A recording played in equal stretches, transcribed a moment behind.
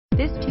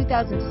This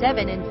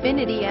 2007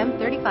 Infiniti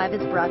M35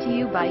 is brought to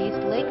you by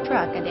East Lake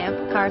Truck and Amp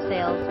Car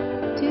Sales.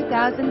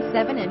 2007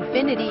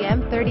 Infiniti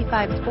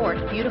M35 Sport,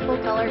 beautiful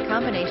color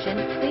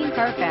combination, clean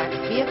Carfax.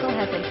 Vehicle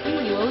has a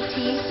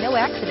QUOT, no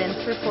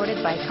accidents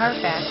reported by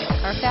Carfax.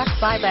 Carfax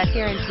buyback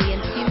guarantee and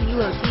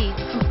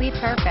QUOT, complete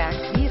Carfax.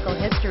 Vehicle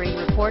history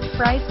report.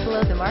 Price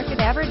below the market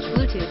average.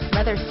 Bluetooth,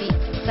 leather seats,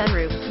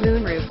 sunroof,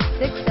 moonroof,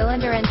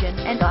 6-cylinder engine,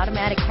 and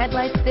automatic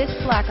headlights. This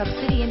Black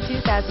City in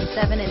 2007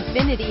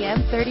 Infiniti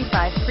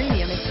M35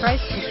 Premium is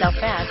priced to sell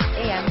fast.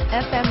 AM,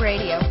 FM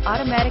radio,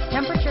 automatic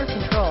temperature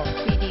control,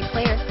 CD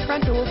player,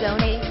 front dual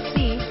zone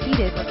AC,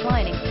 heated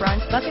reclining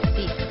front bucket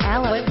seats,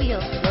 alloy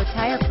wheels, low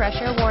tire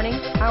pressure warning,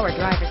 power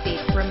driver seat,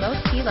 remote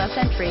keyless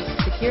entry,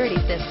 security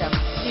system,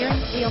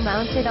 steering wheel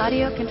mounted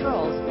audio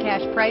controls.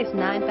 Cash price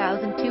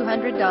 $9,200.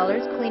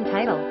 Clean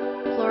title.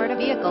 Florida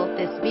vehicle.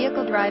 This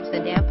vehicle drives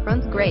and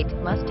runs great.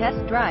 Must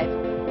test drive.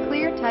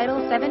 Clear title.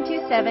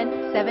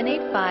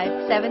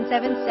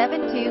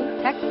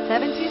 727-785-7772. Text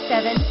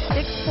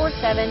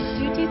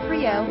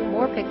 727-647-2230.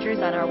 More pictures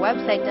on our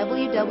website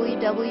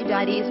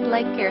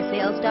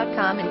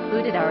www.eastlakecarsales.com.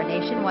 Included our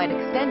nationwide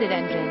extended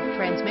engine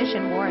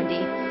transmission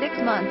warranty,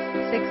 6 months,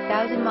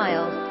 6,000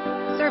 miles.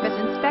 Service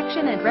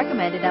inspection and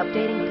recommended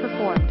updating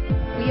performed.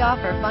 We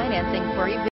offer financing for you.